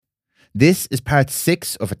This is part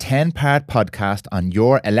 6 of a 10-part podcast on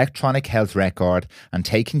your electronic health record and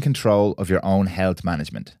taking control of your own health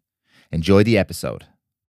management. Enjoy the episode.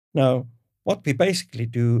 Now, what we basically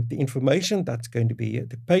do, the information that's going to be,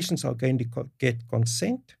 the patients are going to get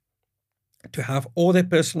consent to have all their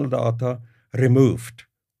personal data removed.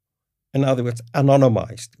 In other words,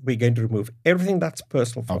 anonymized. We're going to remove everything that's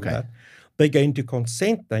personal from that. They're going to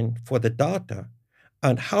consent then for the data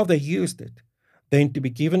and how they used it, then to be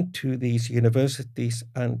given to these universities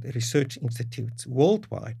and research institutes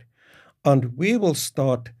worldwide. And we will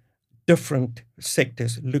start different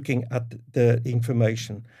sectors looking at the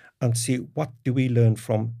information and see what do we learn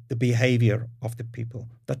from the behavior of the people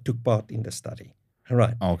that took part in the study. All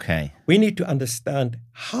right. Okay. We need to understand,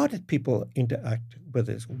 how did people interact with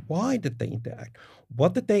this? Why did they interact?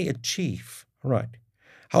 What did they achieve? All right.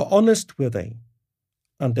 How honest were they?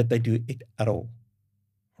 And did they do it at all?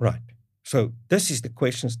 Right. So this is the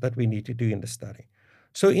questions that we need to do in the study.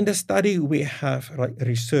 So in the study, we have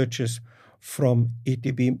researchers from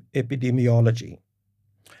epidemiology.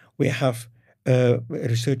 We have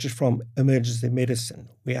researchers from emergency medicine.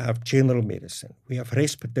 We have general medicine. We have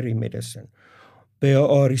respiratory medicine. There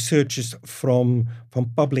are researchers from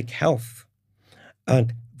public health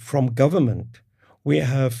and from government. We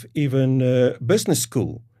have even business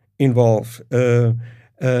school involved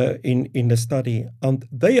in the study, and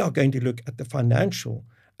they are going to look at the financial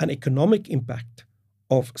and economic impact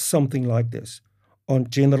of something like this on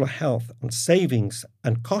general health, on savings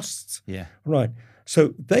and costs. Yeah. Right.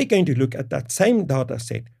 So they're going to look at that same data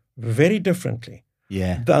set very differently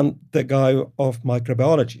than the guy of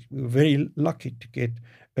microbiology. We were very lucky to get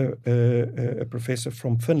a professor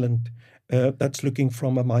from Finland that's looking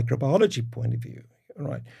from a microbiology point of view.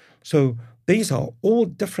 Right. So these are all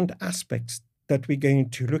different aspects that we're going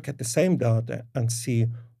to look at the same data and see,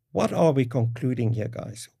 what are we concluding here,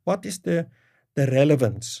 guys? What is the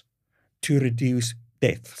relevance to reduce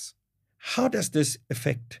deaths? How does this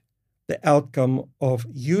affect the outcome of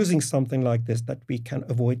using something like this, that we can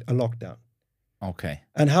avoid a lockdown? Okay.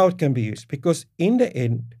 And how it can be used. Because in the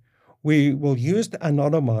end, we will use the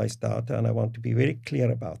anonymized data, and I want to be very clear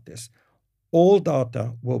about this. All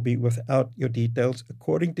data will be without your details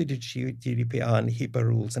according to the GDPR and HIPAA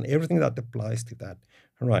rules and everything that applies to that.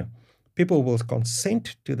 All right. People will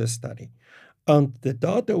consent to the study, and the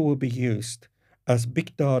data will be used as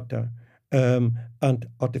big data and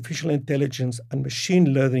artificial intelligence and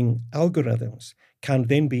machine learning algorithms can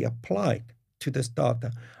then be applied to this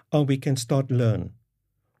data, and we can start learn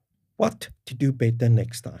what to do better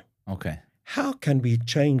next time. Okay. How can we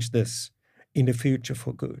change this in the future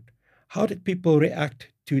for good? How did people react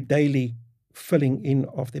to daily filling in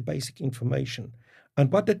of the basic information?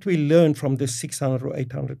 And what did we learn from the 600 or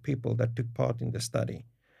 800 people that took part in the study?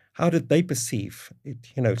 How did they perceive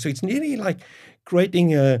it? So it's nearly like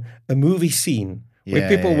creating a movie scene where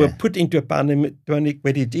people were put into a pandemic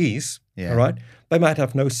where it is, all right? They might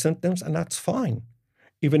have no symptoms, and that's fine.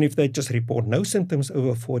 Even if they just report no symptoms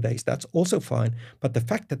over 4 days, that's also fine. But the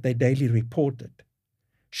fact that they daily report it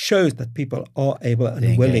shows that people are able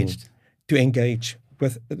and willing to engage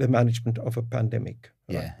with the management of a pandemic.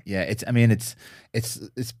 Right? Yeah.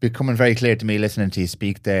 It's becoming very clear to me, listening to you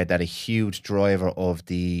speak there, that a huge driver of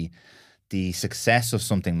the success of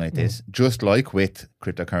something like this, just like with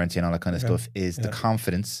cryptocurrency and all that kind of stuff, is the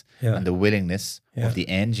confidence and the willingness of the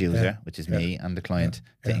end user, which is me and the client,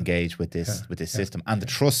 to engage with this system, and the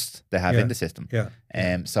trust they have in the system.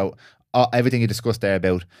 So everything you discussed there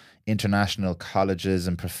about international colleges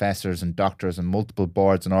and professors and doctors and multiple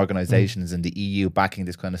boards and organizations in the EU backing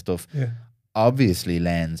this kind of stuff obviously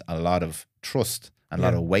lends a lot of trust and a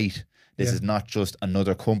lot of weight. This is not just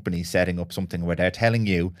another company setting up something where they're telling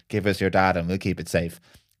you, give us your data and we'll keep it safe.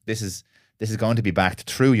 This is going to be backed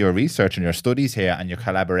through your research and your studies here, and your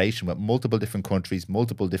collaboration with multiple different countries,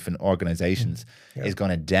 multiple different organizations is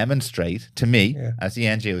going to demonstrate to me as the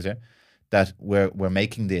end user that we're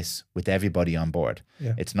making this with everybody on board.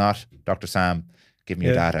 It's not, Dr. Sam, give me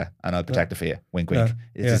your data and I'll protect it for you. Wink, wink.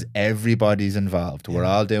 This is everybody's involved. We're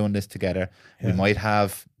all doing this together. We might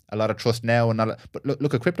have a lot of trust now, but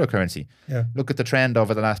look at cryptocurrency. Look at the trend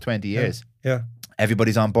over the last 20 years.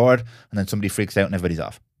 Everybody's on board, and then somebody freaks out and everybody's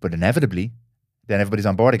off. But inevitably, then everybody's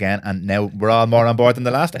on board again, and now we're all more on board than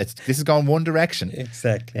the last. This is going one direction.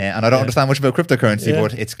 Exactly. And I don't understand much about cryptocurrency,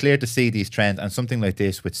 but it's clear to see these trends and something like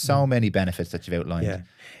this with so many benefits that you've outlined. Yeah,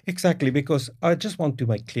 exactly, because I just want to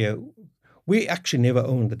make clear, we actually never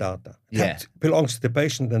own the data. That belongs to the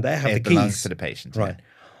patient, and they have the keys. It belongs to the patient. Right.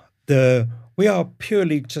 We are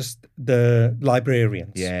purely just the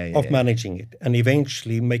librarians of managing it and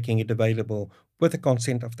eventually making it available with the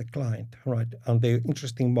consent of the client, right? And there are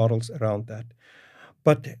interesting models around that.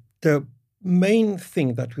 But the main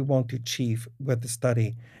thing that we want to achieve with the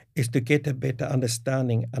study is to get a better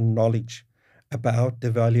understanding and knowledge about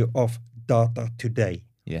the value of data today.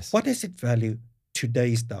 Yes. What does it value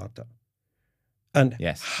today's data? And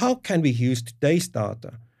Yes. how can we use today's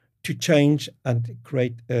data to change and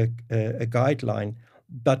create a guideline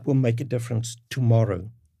that will make a difference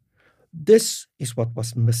tomorrow? This is what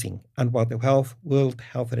was missing and what the World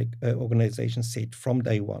Health Organization said from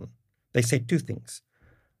day one. They said two things.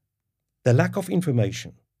 The lack of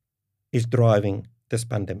information is driving this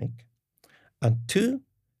pandemic. And two,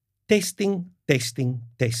 testing.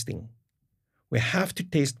 We have to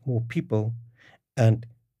test more people and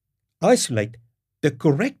isolate the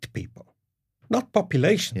correct people, not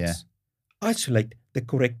populations. Yeah. Isolate the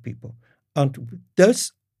correct people. And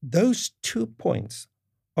those 2 points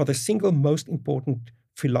are the single most important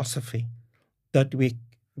philosophy that we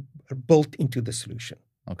built into the solution.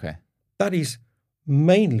 Okay. That is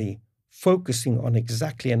mainly focusing on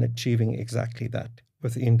exactly and achieving exactly that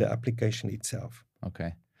within the application itself.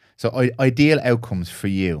 Okay. So ideal outcomes for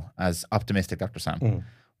you as optimistic, Dr. Sam.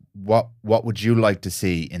 What would you like to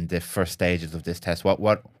see in the first stages of this test? What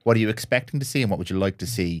are you expecting to see, and what would you like to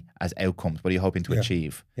see as outcomes? What are you hoping to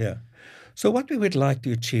achieve? Yeah. So what we would like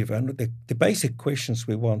to achieve, and the basic questions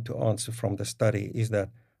we want to answer from the study is that,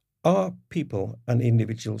 are people and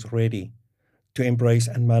individuals ready to embrace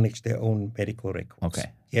and manage their own medical records?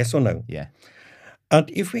 Okay. Yes or no? Yeah. And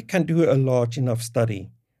if we can do a large enough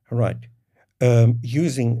study, right,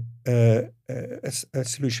 using a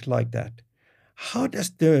solution like that, how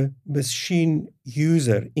does the machine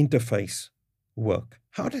user interface work?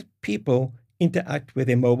 How do people interact with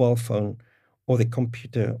their mobile phone or the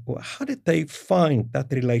computer? Or how did they find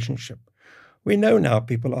that relationship? We know now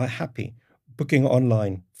people are happy booking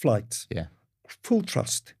online flights. Yeah. Full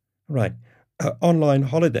trust, right? Online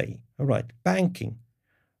holiday, right? Banking.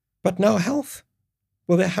 But now health.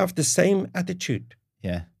 Will they have the same attitude?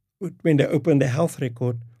 Yeah. When they open their health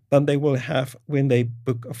record than they will have when they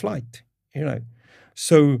book a flight,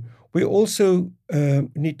 So we also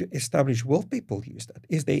need to establish, will people use that?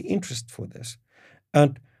 Is there interest for this?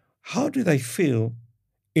 And how do they feel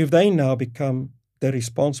if they now become the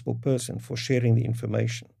responsible person for sharing the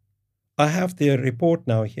information? I have their report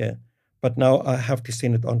now here, but now I have to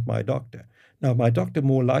send it on to my doctor. Now, my doctor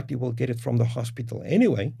more likely will get it from the hospital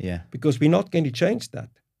anyway, because we're not going to change that.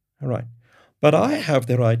 All right. But I have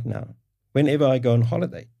the right now, whenever I go on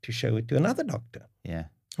holiday, to show it to another doctor. Yeah.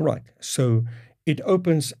 Right. So it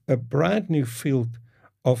opens a brand new field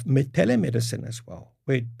of telemedicine as well,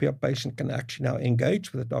 where a patient can actually now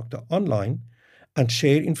engage with a doctor online and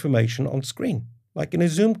share information on screen, like in a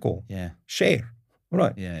Zoom call. Yeah. Share.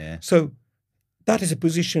 Right. Yeah. So that is a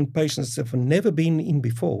position patients have never been in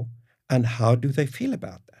before. And how do they feel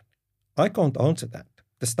about that? I can't answer that.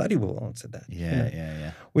 The study will answer that.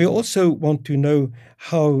 Yeah. We also want to know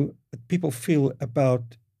how people feel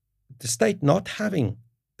about the state not having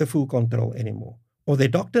the full control anymore, or their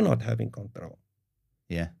doctor not having control.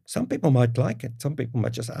 Yeah. Some people might like it. Some people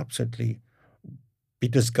might just absolutely be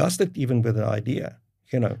disgusted even with the idea.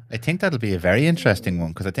 I think that'll be a very interesting one,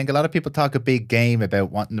 because I think a lot of people talk a big game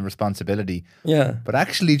about wanting the responsibility. Yeah. But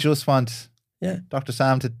actually just want Dr.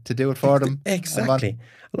 Sam to do it for them. Exactly.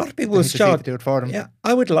 A lot of people will shout, to do it for them. Yeah,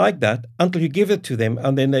 I would like that, until you give it to them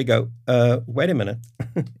and then they go, wait a minute.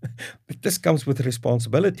 This comes with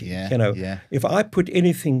responsibility. If I put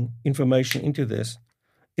information into this,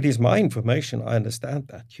 it is my information. I understand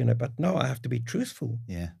that, but now I have to be truthful.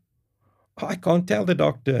 Yeah. I can't tell the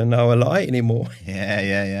doctor now a lie anymore.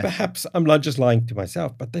 Yeah. Perhaps I'm not just lying to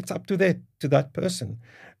myself, but that's up to that person.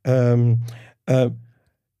 The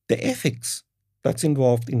ethics that's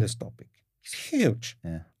involved in this topic is huge.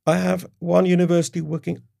 Yeah. I have one university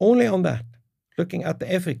working only on that, looking at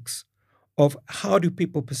the ethics of how do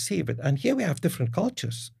people perceive it. And here we have different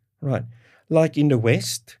cultures, right? Like in the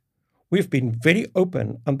West, we've been very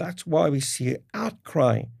open, and that's why we see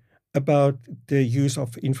outcry about the use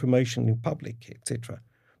of information in public, etc.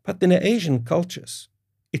 But in the Asian cultures,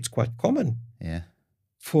 it's quite common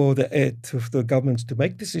for the governments to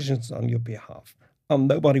make decisions on your behalf.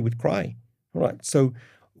 Nobody would cry, right? So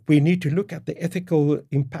we need to look at the ethical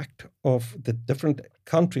impact of the different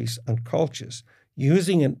countries and cultures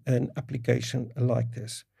using an application like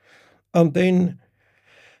this. And then,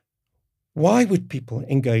 why would people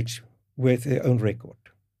engage with their own record?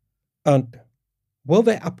 And will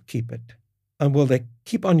they upkeep it? And will they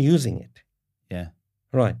keep on using it? Yeah.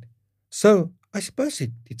 Right. So I suppose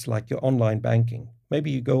it's like your online banking.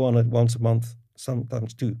 Maybe you go on it once a month,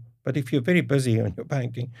 sometimes two, But if you're very busy on your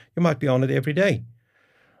banking, you might be on it every day.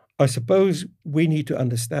 I suppose we need to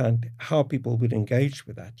understand how people would engage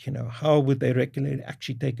with that. How would they regularly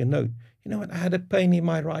actually take a note? You know what? I had a pain in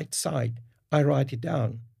my right side. I write it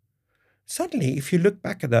down. Suddenly, if you look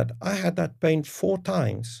back at that, I had that pain 4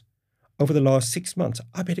 times over the last 6 months.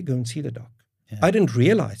 I better go and see the doc. Yeah. I didn't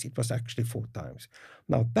realize it was actually 4 times.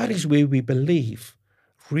 Now, that is where we believe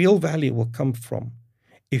real value will come from.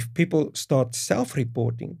 If people start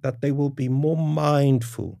self-reporting, that they will be more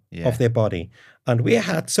mindful of their body. And we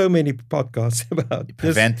had so many podcasts about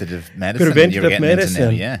preventative medicine. Preventative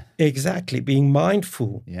medicine. Exactly. Being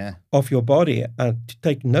mindful of your body and to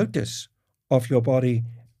take notice of your body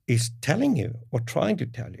is telling you or trying to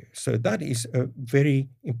tell you. So that is a very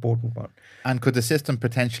important one. And could the system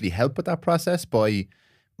potentially help with that process by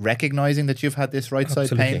recognizing that you've had this right side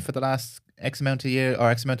pain for the last X amount of year or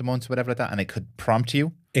X amount of months, whatever like that, and it could prompt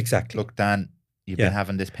you? Exactly. Look, Dan, you've been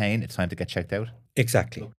having this pain. It's time to get checked out.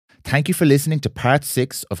 Exactly. Thank you for listening to part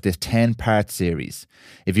 6 of this 10-part series.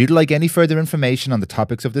 If you'd like any further information on the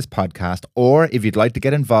topics of this podcast, or if you'd like to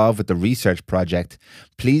get involved with the research project,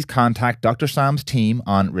 please contact Dr. Sam's team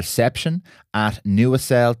on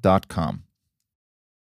reception@nuacell.com.